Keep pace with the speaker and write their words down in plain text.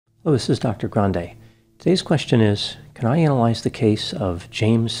Hello, this is Dr. Grande. Today's question is, can I analyze the case of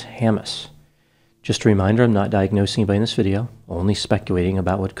James Hammis? Just a reminder, I'm not diagnosing anybody in this video, only speculating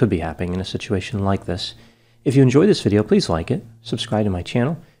about what could be happening in a situation like this. If you enjoyed this video, please like it, subscribe to my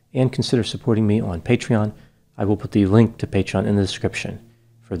channel, and consider supporting me on Patreon. I will put the link to Patreon in the description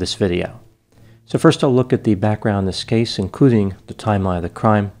for this video. So first I'll look at the background in this case, including the timeline of the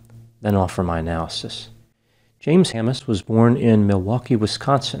crime, then offer my analysis. James Hammis was born in Milwaukee,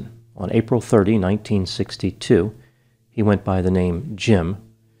 Wisconsin on April 30, 1962. He went by the name Jim.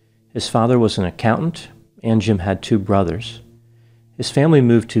 His father was an accountant, and Jim had two brothers. His family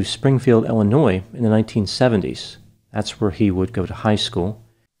moved to Springfield, Illinois in the 1970s. That's where he would go to high school.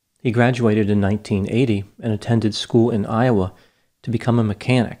 He graduated in 1980 and attended school in Iowa to become a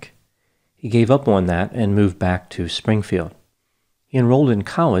mechanic. He gave up on that and moved back to Springfield. He enrolled in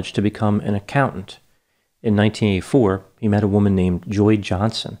college to become an accountant. In 1984, he met a woman named Joy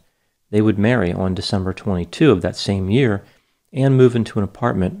Johnson. They would marry on December 22 of that same year and move into an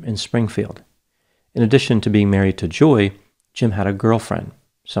apartment in Springfield. In addition to being married to Joy, Jim had a girlfriend,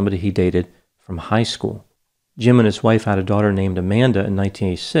 somebody he dated from high school. Jim and his wife had a daughter named Amanda in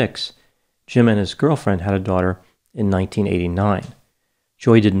 1986. Jim and his girlfriend had a daughter in 1989.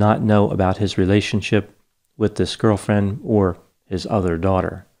 Joy did not know about his relationship with this girlfriend or his other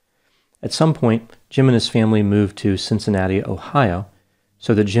daughter. At some point, Jim and his family moved to Cincinnati, Ohio,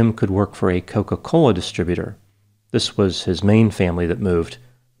 so that Jim could work for a Coca-Cola distributor. This was his main family that moved,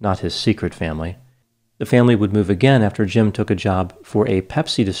 not his secret family. The family would move again after Jim took a job for a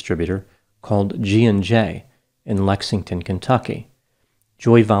Pepsi distributor called G&J in Lexington, Kentucky.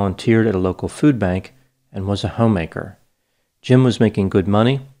 Joy volunteered at a local food bank and was a homemaker. Jim was making good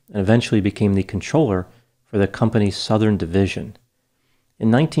money and eventually became the controller for the company's southern division. In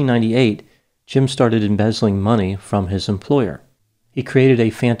 1998, Jim started embezzling money from his employer. He created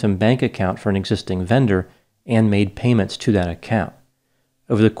a phantom bank account for an existing vendor and made payments to that account.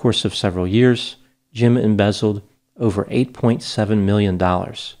 Over the course of several years, Jim embezzled over $8.7 million.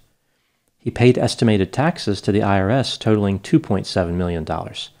 He paid estimated taxes to the IRS totaling $2.7 million.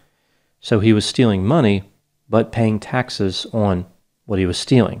 So he was stealing money, but paying taxes on what he was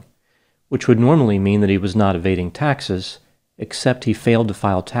stealing, which would normally mean that he was not evading taxes, except he failed to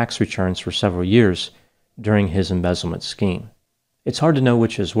file tax returns for several years during his embezzlement scheme. It's hard to know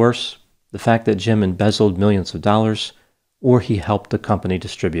which is worse, the fact that Jim embezzled millions of dollars, or he helped the company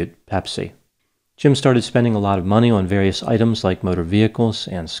distribute Pepsi. Jim started spending a lot of money on various items like motor vehicles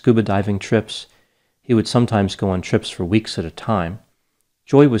and scuba diving trips. He would sometimes go on trips for weeks at a time.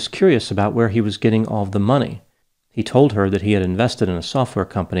 Joy was curious about where he was getting all of the money. He told her that he had invested in a software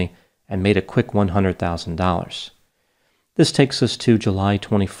company and made a quick $100,000. This takes us to July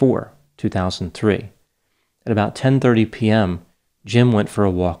 24, 2003. At about 10:30 p.m., Jim went for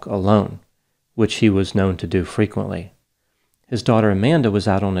a walk alone, which he was known to do frequently. His daughter Amanda was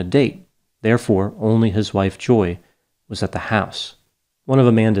out on a date, therefore only his wife Joy was at the house. One of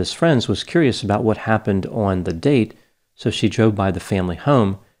Amanda's friends was curious about what happened on the date, so she drove by the family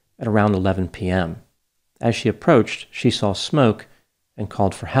home at around 11 p.m. As she approached, she saw smoke and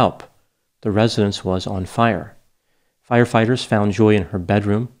called for help. The residence was on fire. Firefighters found Joy in her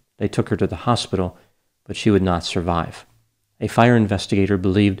bedroom. They took her to the hospital, but she would not survive. A fire investigator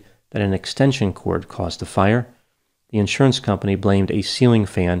believed that an extension cord caused the fire. The insurance company blamed a ceiling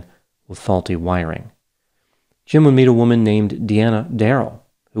fan with faulty wiring. Jim would meet a woman named Deanna Darrell,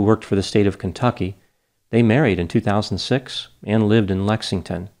 who worked for the state of Kentucky. They married in 2006 and lived in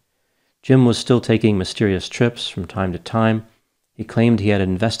Lexington. Jim was still taking mysterious trips from time to time. He claimed he had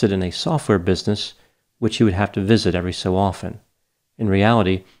invested in a software business which he would have to visit every so often. In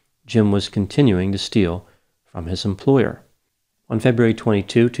reality, Jim was continuing to steal from his employer. On February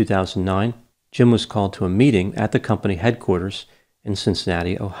 22, 2009, Jim was called to a meeting at the company headquarters in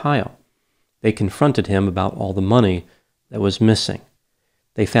Cincinnati, Ohio. They confronted him about all the money that was missing.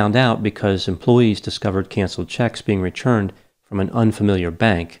 They found out because employees discovered canceled checks being returned from an unfamiliar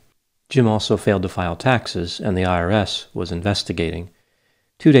bank. Jim also failed to file taxes, and the IRS was investigating.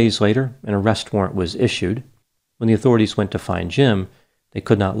 2 days later, an arrest warrant was issued. When the authorities went to find Jim, they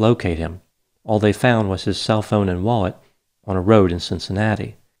could not locate him. All they found was his cell phone and wallet on a road in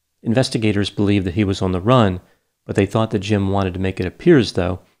Cincinnati. Investigators believed that he was on the run, but they thought that Jim wanted to make it appear as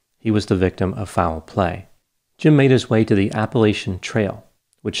though he was the victim of foul play. Jim made his way to the Appalachian Trail,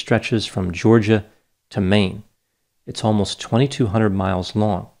 which stretches from Georgia to Maine. It's almost 2,200 miles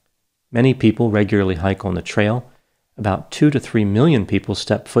long. Many people regularly hike on the trail. About 2 to 3 million people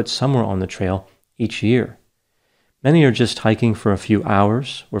step foot somewhere on the trail each year. Many are just hiking for a few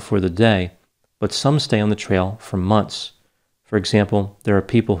hours or for the day, but some stay on the trail for months. For example, there are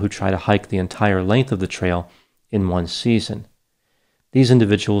people who try to hike the entire length of the trail in one season. These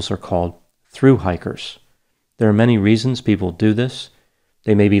individuals are called thru hikers. There are many reasons people do this.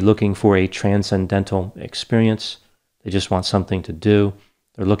 They may be looking for a transcendental experience, they just want something to do,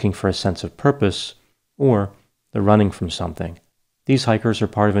 they're looking for a sense of purpose, or they're running from something. These hikers are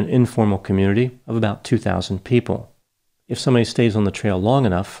part of an informal community of about 2,000 people. If somebody stays on the trail long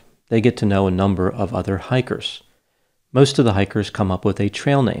enough, they get to know a number of other hikers. Most of the hikers come up with a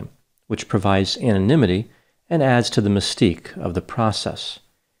trail name, which provides anonymity and adds to the mystique of the process.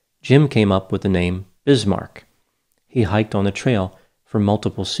 Jim came up with the name Bismarck. He hiked on the trail for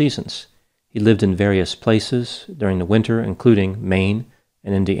multiple seasons. He lived in various places during the winter, including Maine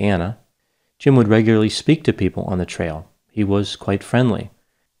and Indiana. Jim would regularly speak to people on the trail. He was quite friendly.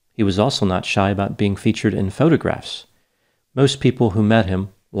 He was also not shy about being featured in photographs. Most people who met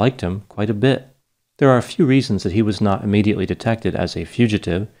him liked him quite a bit. There are a few reasons that he was not immediately detected as a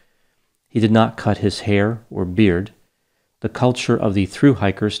fugitive. He did not cut his hair or beard. The culture of the thru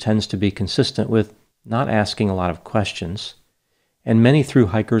hikers tends to be consistent with not asking a lot of questions, and many thru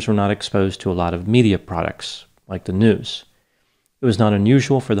hikers were not exposed to a lot of media products, like the news. It was not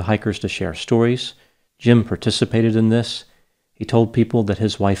unusual for the hikers to share stories. Jim participated in this. He told people that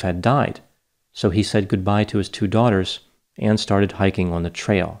his wife had died, so he said goodbye to his 2 daughters and started hiking on the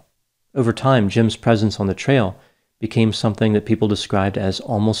trail. Over time, Jim's presence on the trail became something that people described as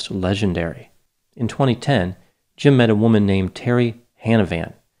almost legendary. In 2010, Jim met a woman named Terry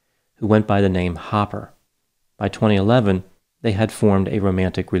Hanavan, who went by the name Hopper. By 2011, they had formed a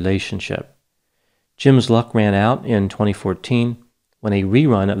romantic relationship. Jim's luck ran out in 2014 when a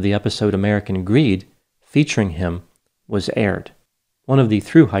rerun of the episode American Greed featuring him was aired. One of the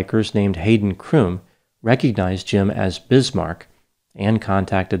thru hikers named Hayden Kroom recognized Jim as Bismarck and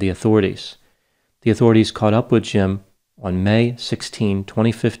contacted the authorities. The authorities caught up with Jim on May 16,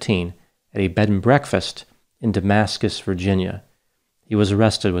 2015 at a bed and breakfast in Damascus, Virginia. He was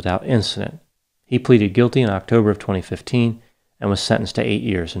arrested without incident. He pleaded guilty in October of 2015 and was sentenced to 8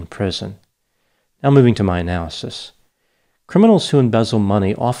 years in prison. Now moving to my analysis. Criminals who embezzle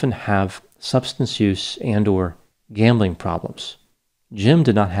money often have substance use and/or gambling problems. Jim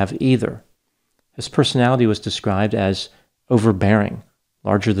did not have either. His personality was described as overbearing,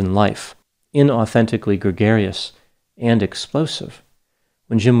 larger than life, inauthentically gregarious, and explosive.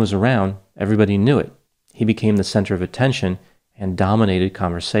 When Jim was around, everybody knew it. He became the center of attention and dominated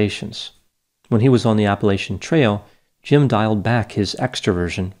conversations. When he was on the Appalachian Trail, Jim dialed back his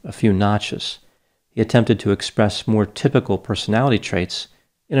extroversion a few notches. He attempted to express more typical personality traits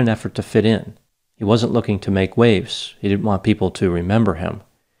in an effort to fit in. He wasn't looking to make waves. He didn't want people to remember him.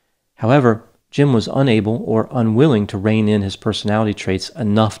 However, Jim was unable or unwilling to rein in his personality traits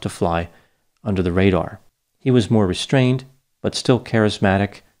enough to fly under the radar. He was more restrained, but still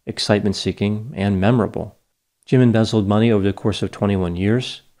charismatic, excitement-seeking, and memorable. Jim embezzled money over the course of 21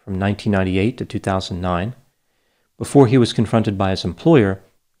 years, from 1998 to 2009. Before he was confronted by his employer,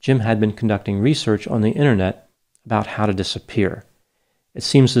 Jim had been conducting research on the internet about how to disappear. It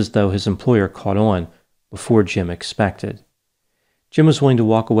seems as though his employer caught on before Jim expected. Jim was willing to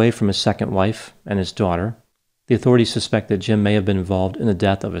walk away from his second wife and his daughter. The authorities suspect that Jim may have been involved in the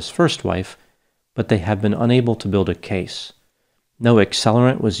death of his first wife, but they have been unable to build a case. No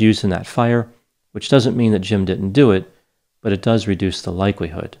accelerant was used in that fire, which doesn't mean that Jim didn't do it, but it does reduce the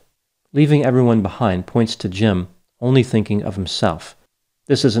likelihood. Leaving everyone behind points to Jim only thinking of himself.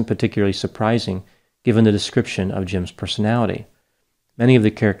 This isn't particularly surprising given the description of Jim's personality. Many of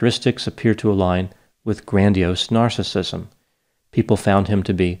the characteristics appear to align with grandiose narcissism. People found him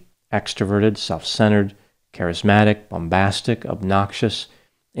to be extroverted, self-centered, charismatic, bombastic, obnoxious,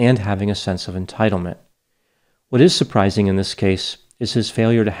 and having a sense of entitlement. What is surprising in this case is his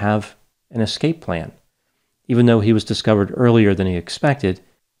failure to have an escape plan. Even though he was discovered earlier than he expected,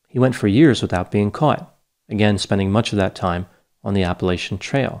 he went for years without being caught, again spending much of that time on the Appalachian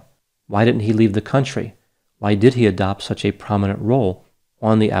Trail. Why didn't he leave the country? Why did he adopt such a prominent role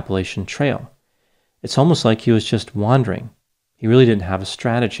on the Appalachian Trail? It's almost like he was just wandering. He really didn't have a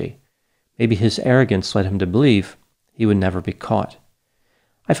strategy. Maybe his arrogance led him to believe he would never be caught.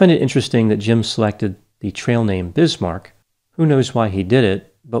 I find it interesting that Jim selected the trail name Bismarck. Who knows why he did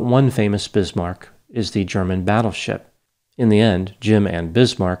it, but one famous Bismarck is the German battleship. In the end, Jim and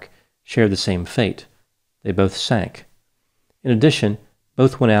Bismarck shared the same fate. They both sank. In addition,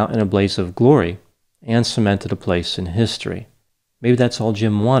 both went out in a blaze of glory and cemented a place in history. Maybe that's all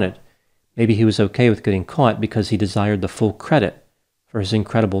Jim wanted. Maybe he was okay with getting caught because he desired the full credit for his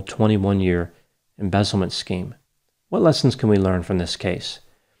incredible 21-year embezzlement scheme. What lessons can we learn from this case?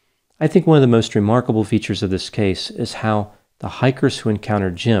 I think one of the most remarkable features of this case is how The hikers who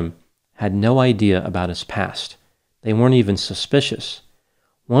encountered Jim had no idea about his past. They weren't even suspicious.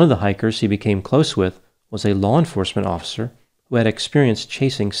 One of the hikers he became close with was a law enforcement officer who had experience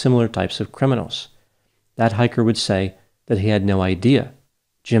chasing similar types of criminals. That hiker would say that he had no idea.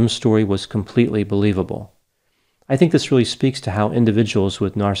 Jim's story was completely believable. I think this really speaks to how individuals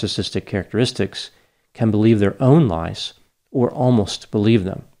with narcissistic characteristics can believe their own lies or almost believe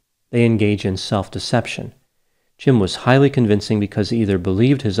them. They engage in self-deception. Jim was highly convincing because he either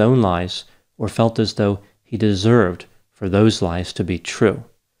believed his own lies or felt as though he deserved for those lies to be true.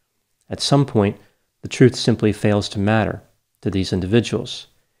 At some point, the truth simply fails to matter to these individuals.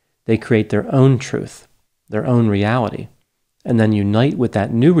 They create their own truth, their own reality, and then unite with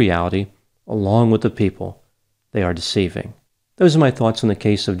that new reality along with the people they are deceiving. Those are my thoughts on the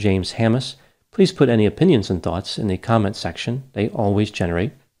case of James Hammis. Please put any opinions and thoughts in the comment section. They always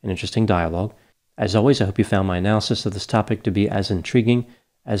generate an interesting dialogue. As always, I hope you found my analysis of this topic to be as intriguing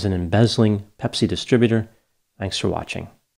as an embezzling Pepsi distributor. Thanks for watching.